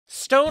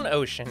Stone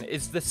Ocean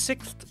is the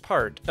 6th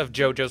part of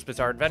JoJo's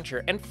Bizarre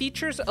Adventure and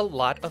features a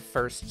lot of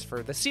firsts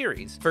for the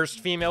series. First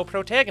female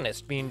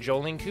protagonist being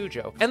Jolyne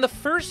Cujoh, and the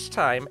first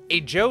time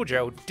a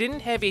JoJo didn't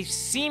have a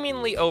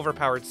seemingly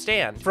overpowered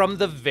stand from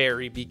the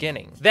very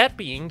beginning, that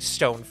being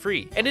Stone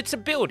Free, and its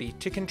ability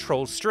to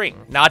control string.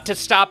 Not to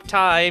stop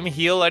time,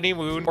 heal any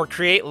wound, or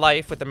create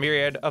life with a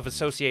myriad of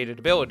associated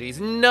abilities,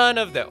 none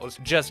of those,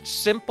 just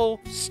simple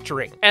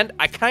string. And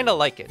I kinda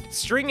like it.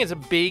 String is a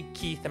big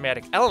key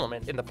thematic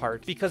element in the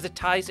part because it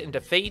ties into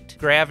fate,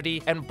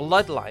 gravity, and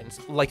bloodlines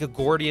like a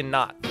Gordian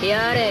knot.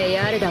 やれ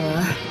やれだ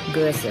わ、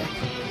グエス。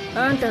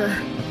あんた、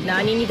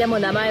何にでも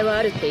名前は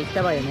あるって言っ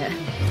たわよね。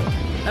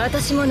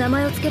私も名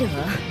前をつけるわ。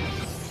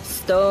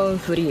ストーン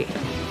フリ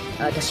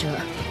ー。私は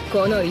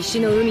この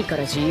石の海か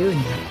ら自由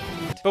になる。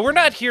 But we're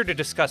not here to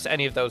discuss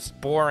any of those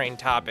boring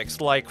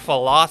topics like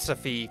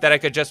philosophy that I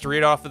could just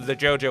read off of the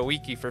JoJo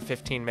Wiki for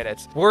 15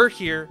 minutes. We're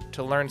here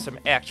to learn some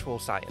actual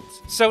science.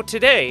 So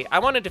today, I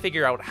wanted to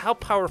figure out how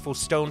powerful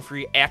Stone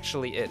Free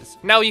actually is.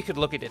 Now you could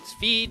look at its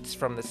feats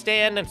from the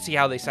stand and see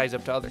how they size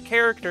up to other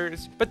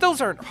characters, but those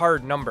aren't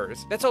hard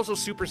numbers. That's also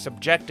super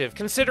subjective,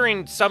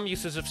 considering some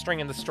uses of string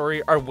in the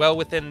story are well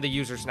within the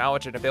user's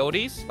knowledge and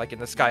abilities, like in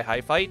the Sky High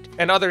fight,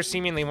 and others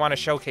seemingly want to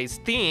showcase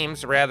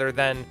themes rather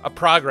than a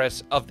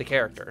progress of the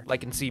character,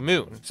 like in Sea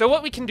Moon. So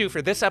what we can do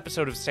for this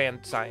episode of Sand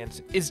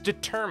Science is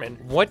determine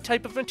what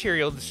type of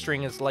material the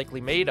string is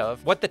likely made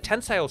of, what the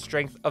tensile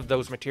strength of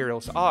those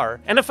materials are,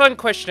 and a fun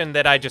question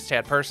that I just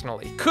had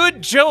personally.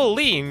 Could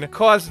Jolyne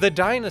cause the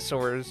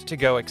dinosaurs to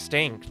go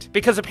extinct?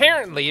 Because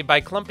apparently,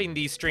 by clumping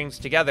these strings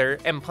together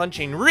and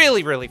punching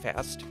really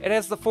fast, it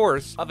has the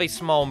force of a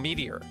small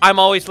meteor. I'm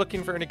always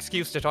looking for an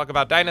excuse to talk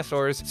about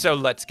dinosaurs, so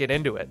let's get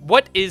into it.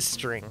 What is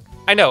string?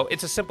 I know,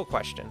 it's a simple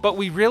question, but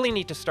we really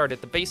need to start at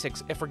the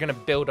basics if we're gonna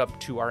build up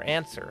to our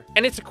answer.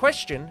 And it's a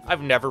question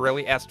I've never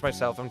really asked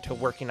myself until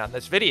working on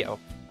this video.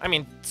 I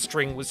mean,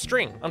 string was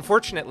string.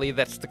 Unfortunately,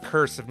 that's the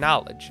curse of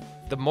knowledge.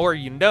 The more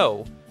you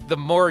know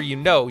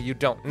you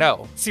don't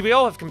know. See, we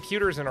all have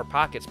computers in our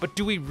pockets, but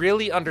do we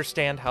really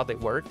understand how they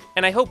work?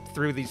 And I hope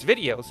through these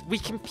videos, we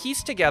can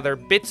piece together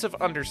bits of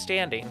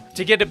understanding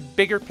to get a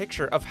bigger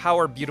picture of how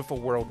our beautiful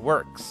world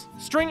works.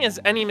 String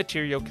is any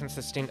material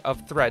consisting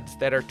of threads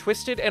that are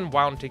twisted and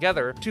wound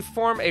together to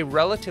form a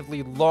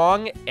relatively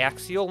long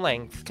axial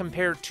length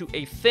compared to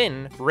a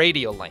thin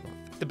radial length.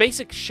 The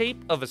basic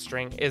shape of a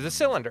string is a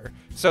cylinder,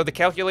 so the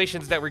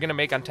calculations that we're going to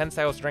make on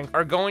tensile strength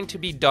are going to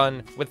be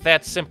done with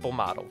that simple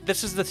model.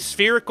 This is the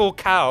spherical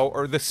cow,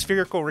 or the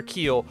spherical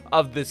Raquel,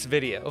 of this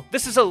video.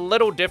 This is a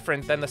little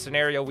different than the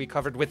scenario we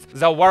covered with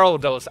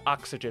Zawaldo's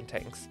oxygen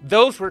tanks.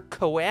 Those were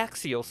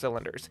coaxial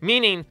cylinders,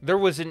 meaning there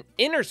was an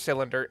inner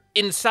cylinder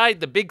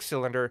inside the big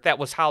cylinder that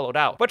was hollowed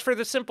out. But for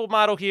the simple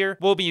model here,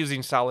 we'll be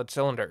using solid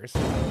cylinders.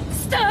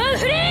 Stone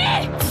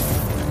free!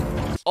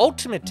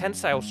 Ultimate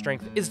tensile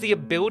strength is the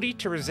ability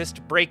to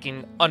resist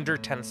breaking under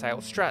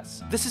tensile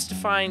stress. This is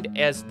defined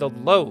as the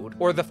load,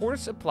 or the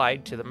force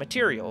applied to the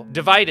material,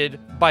 divided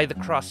by the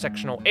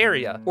cross-sectional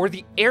area, or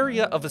the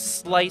area of a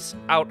slice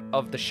out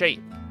of the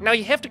shape. Now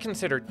you have to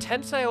consider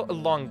tensile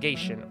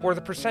elongation, or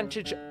the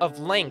percentage of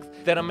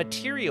length that a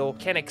material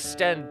can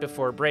extend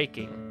before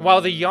breaking.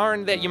 While the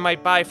yarn that you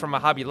might buy from a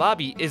Hobby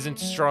Lobby isn't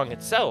strong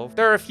itself,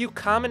 there are a few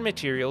common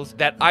materials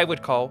that I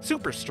would call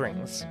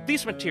superstrings.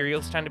 These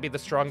materials tend to be the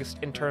strongest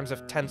in terms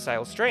of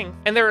tensile strength,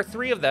 and there are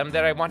 3 of them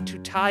that I want to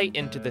tie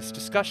into this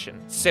discussion: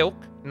 silk,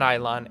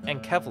 nylon,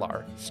 and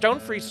Kevlar.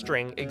 Stone-free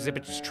string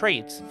exhibits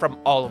traits from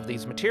all of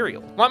these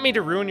materials. Want me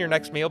to ruin your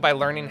next meal by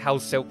learning how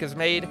silk is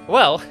made?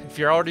 Well, if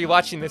you're already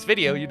watching this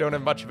video, you don't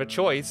have much of a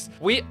choice.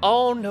 We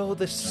all know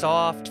the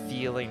soft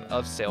feeling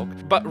of silk,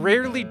 but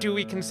rarely do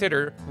we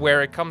consider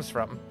where it comes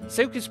from.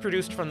 Silk is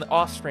produced from the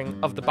offspring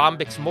of the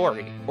Bombyx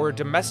mori, or a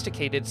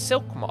domesticated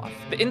silk moth.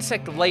 The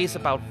insect lays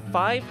about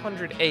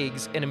 500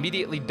 eggs and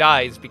immediately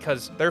dies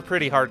because they're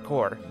pretty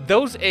hardcore.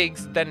 Those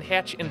eggs then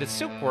hatch into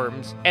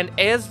silkworms, and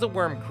as the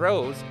worm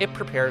grows, it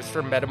prepares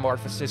for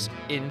metamorphosis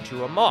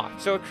into a moth,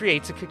 so it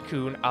creates a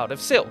cocoon out of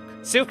silk.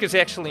 Silk is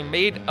actually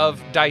made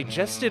of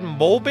digested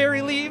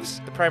mulberry leaves,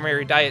 the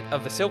primary diet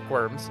of the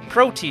silkworms,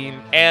 protein,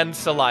 and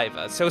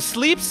saliva. So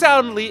sleep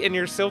soundly in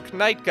your silk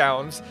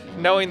nightgowns,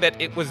 knowing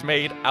that it was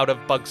made out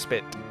of bug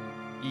spit.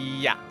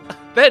 Yeah.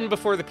 Then,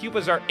 before the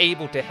pupas are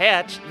able to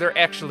hatch, they're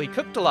actually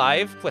cooked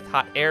alive with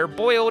hot air,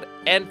 boiled,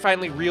 and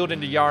finally reeled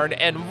into yarn,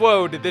 and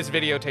whoa, did this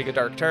video take a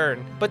dark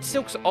turn. But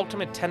silk's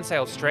ultimate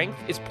tensile strength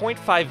is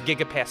 0.5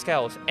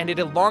 gigapascals, and it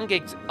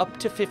elongates up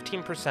to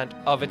 15%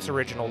 of its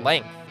original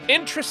length.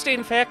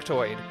 Interesting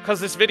factoid, because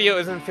this video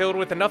isn't filled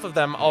with enough of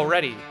them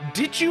already.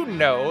 Did you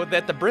know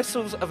that the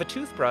bristles of a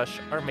toothbrush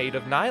are made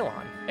of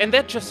nylon? And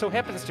that just so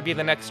happens to be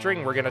the next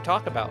string we're going to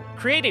talk about.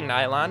 Creating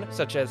nylon,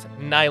 such as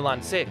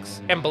nylon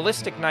 6, and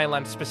ballistic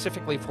nylon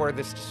specifically for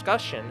this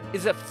discussion,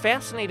 is a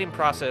fascinating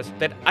process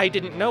that I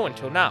didn't know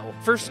until now.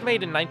 First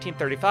made in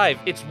 1935,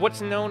 it's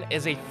what's known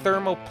as a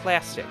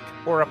thermoplastic,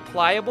 or a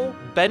pliable,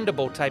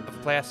 bendable type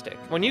of plastic.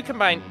 When you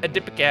combine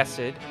adipic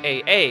acid,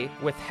 AA,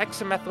 with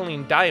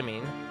hexamethylene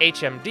diamine,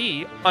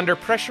 HMD, under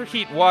pressure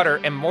heat water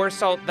and more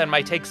salt than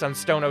my takes on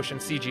Stone Ocean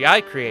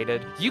CGI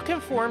created, you can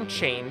form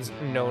chains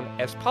known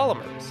as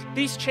polymers.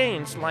 These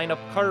chains line up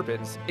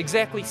carbons,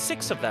 exactly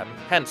 6 of them,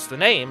 hence the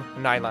name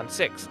nylon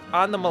 6,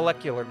 on the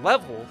molecular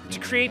level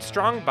to create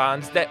strong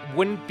bonds that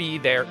wouldn't be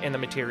there in the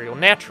material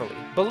naturally.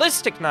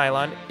 Ballistic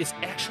nylon is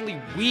actually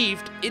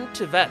weaved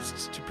into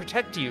vests to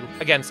protect you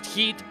against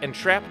heat and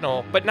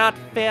shrapnel, but not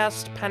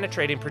fast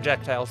penetrating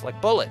projectiles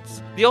like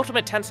bullets. The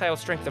ultimate tensile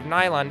strength of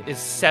nylon is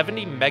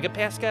 70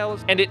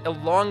 megapascals, and it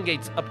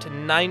elongates up to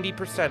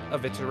 90%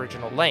 of its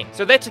original length.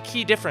 So that's a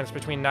key difference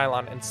between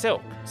nylon and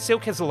silk.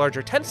 Silk has a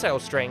larger tensile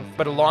strength,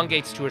 but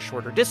elongates to a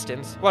shorter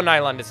distance, while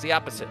nylon is the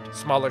opposite.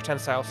 Smaller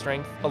tensile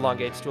strength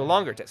elongates to a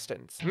longer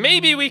distance.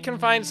 Maybe we can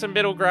find some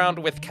middle ground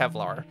with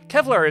Kevlar.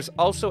 Kevlar is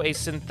also a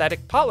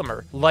synthetic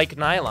polymer, like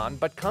nylon,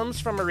 but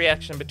comes from a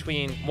reaction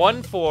between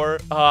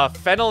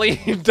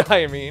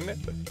 1,4-phenylenediamine.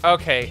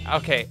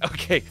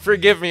 Okay,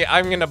 forgive me,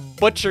 I'm gonna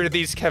butcher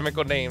these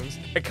chemical names.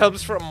 It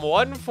comes from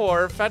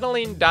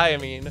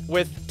 1,4-phenylenediamine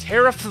with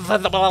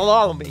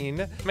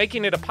terephthalamine,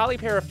 making it a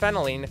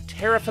polyparaphenylene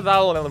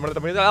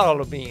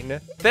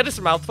terephthalamine. That is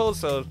a mouthful,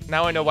 so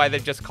now I know why they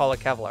just call it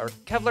Kevlar.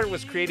 Kevlar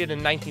was created in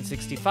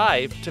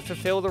 1965 to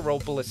fulfill the role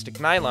ballistic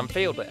nylon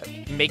failed at,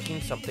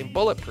 making something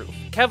bulletproof.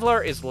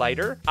 Kevlar is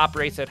lighter,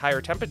 operates at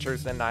higher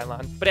temperatures than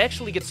nylon, but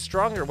actually gets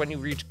stronger when you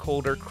reach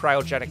colder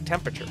cryogenic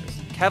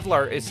temperatures.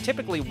 Kevlar is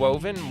typically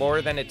woven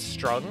more than it's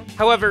strung.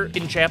 However,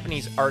 in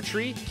Japanese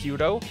archery,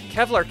 Kujo,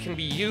 Kevlar can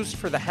be used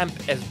for the hemp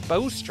as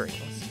bowstrings.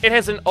 It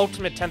has an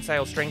ultimate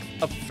tensile strength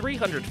of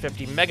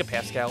 350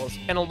 megapascals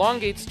and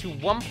elongates to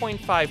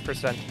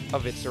 1.5%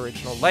 of its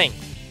original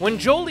length. When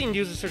Jolyne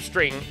uses her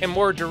string in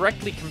more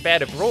directly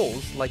combative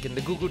roles, like in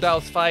the Goo Goo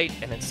Dolls fight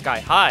and in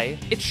Sky High,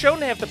 it's shown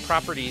to have the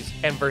properties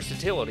and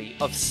versatility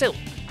of silk.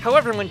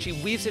 However, when she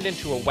weaves it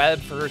into a web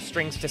for her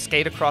strings to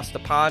skate across the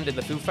pond in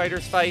the Foo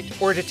Fighters fight,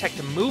 or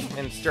detect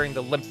movements during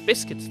the Limp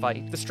Bizkit's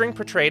fight, the string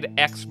portrayed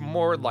acts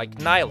more like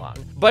nylon.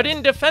 But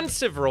in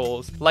defensive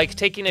roles, like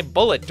taking a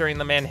bullet during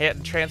the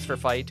Manhattan Transfer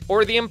fight,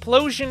 or the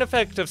implosion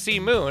effect of Sea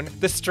Moon,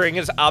 the string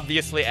is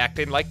obviously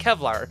acting like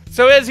Kevlar.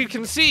 So as you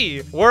can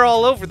see, we're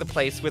all over the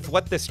place with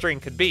what this string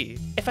could be.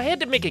 If I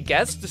had to make a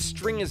guess, the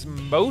string is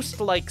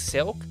most like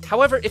silk.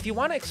 However, if you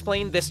want to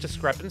explain this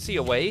discrepancy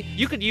away,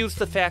 you could use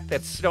the fact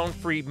that Stone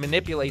Free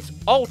manipulates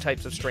all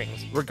types of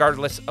strings,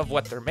 regardless of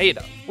what they're made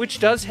of, which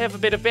does have a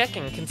bit of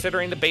backing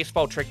considering the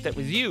baseball trick that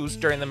was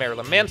used during the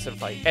Marilyn Manson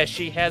fight, as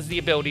she has the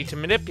ability to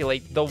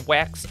manipulate the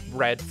waxed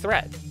red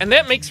thread. And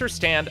that makes her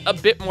stand a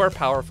bit more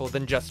powerful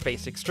than just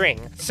basic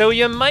string. So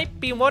you might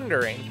be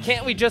wondering,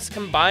 can't we just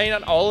combine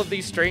all of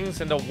these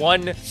strings into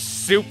one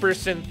super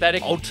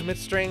synthetic ultimate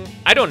string?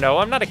 I don't know,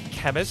 I'm not a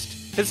chemist.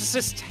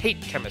 Physicists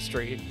hate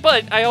chemistry,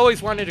 but I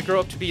always wanted to grow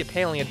up to be a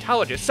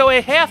paleontologist, so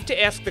I have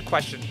to ask the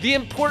question, the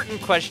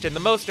important question, the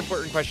most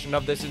important question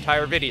of this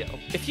entire video.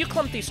 If you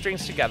clump these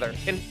strings together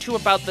into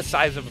about the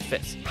size of a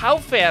fist, how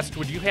fast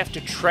would you have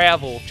to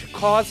travel to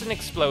cause an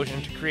explosion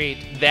to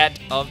create that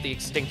of the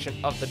extinction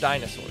of the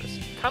dinosaurs?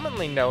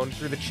 Commonly known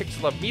through the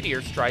Chicxulub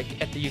meteor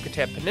strike at the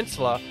Yucatan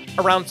Peninsula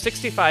around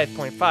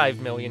 65.5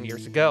 million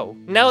years ago.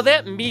 Now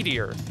that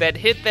meteor that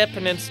hit that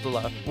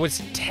peninsula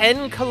was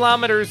 10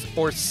 kilometers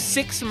or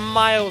 6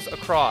 miles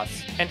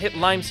across and hit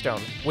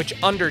limestone, which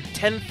under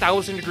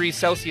 10,000 degrees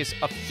Celsius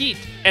of heat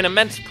and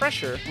immense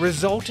pressure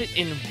resulted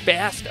in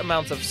vast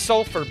amounts of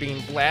sulfur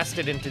being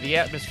blasted into the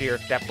atmosphere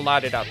that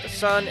blotted out the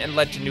sun and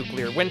led to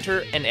nuclear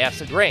winter and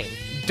acid rain.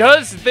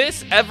 Does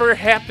this ever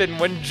happen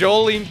when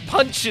Jolyne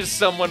punches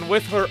someone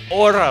with her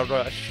aura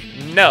rush?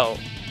 No,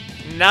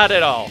 not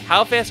at all.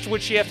 How fast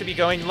would she have to be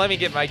going? Let me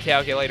get my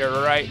calculator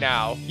right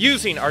now.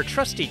 Using our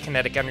trusty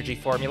kinetic energy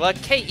formula,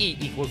 Ke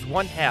equals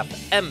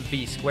 1/2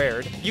 mv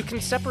squared, you can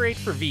separate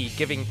for v,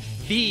 giving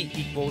v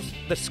equals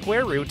the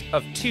square root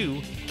of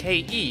 2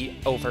 Ke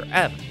over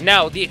m.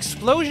 Now, the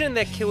explosion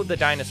that killed the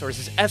dinosaurs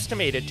is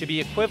estimated to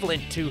be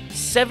equivalent to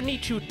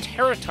 72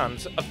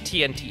 teratons of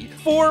TNT,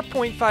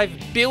 4.5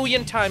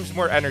 billion times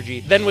more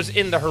energy than was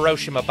in the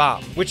Hiroshima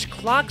bomb, which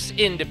clocks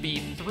in to be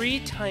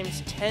 3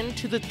 times 10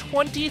 to the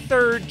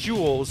 23rd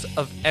joules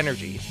of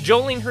energy.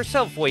 Jolyne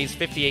herself weighs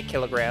 58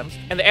 kilograms,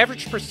 and the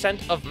average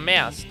percent of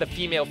mass the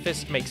female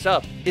fist makes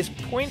up is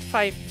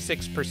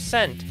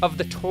 0.56% of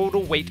the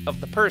total weight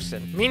of the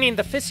person, meaning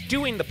the fist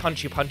doing the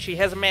punchy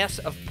has a mass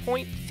of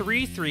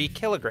 0.33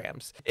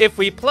 kilograms. If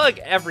we plug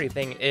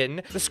everything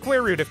in, the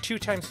square root of 2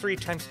 times 3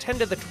 times 10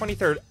 to the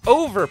 23rd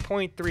over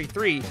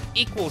 0.33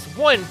 equals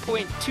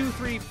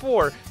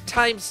 1.234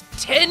 times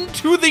 10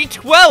 to the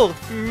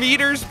 12th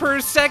meters per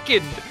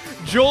second.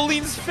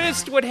 Jolyne's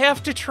fist would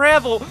have to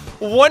travel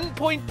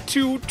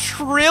 1.2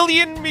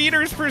 trillion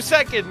meters per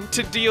second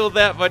to deal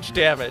that much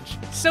damage.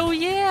 So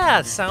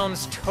yeah,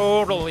 sounds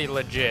totally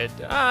legit.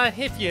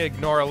 If you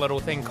ignore a little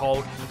thing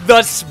called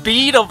the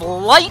speed of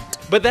light.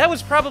 But that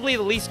was probably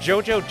the least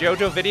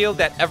JoJo video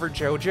that ever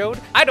JoJo'd.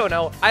 I don't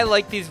know, I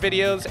like these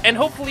videos, and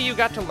hopefully you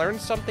got to learn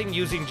something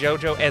using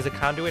JoJo as a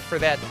conduit for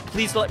that.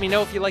 Please let me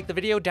know if you like the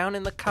video down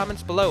in the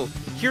comments below.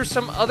 Here's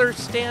some other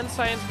Stan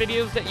Science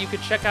videos that you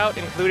could check out,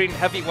 including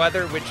Heavy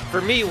Weather, which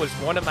for me was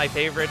one of my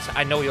favorites.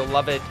 I know you'll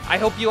love it. I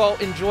hope you all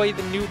enjoy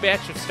the new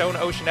batch of Stone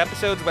Ocean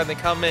episodes when they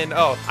come in,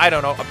 I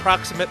don't know,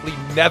 approximately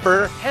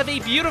never. Have a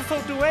beautiful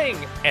doing,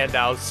 and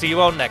I'll see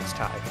you all next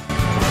time.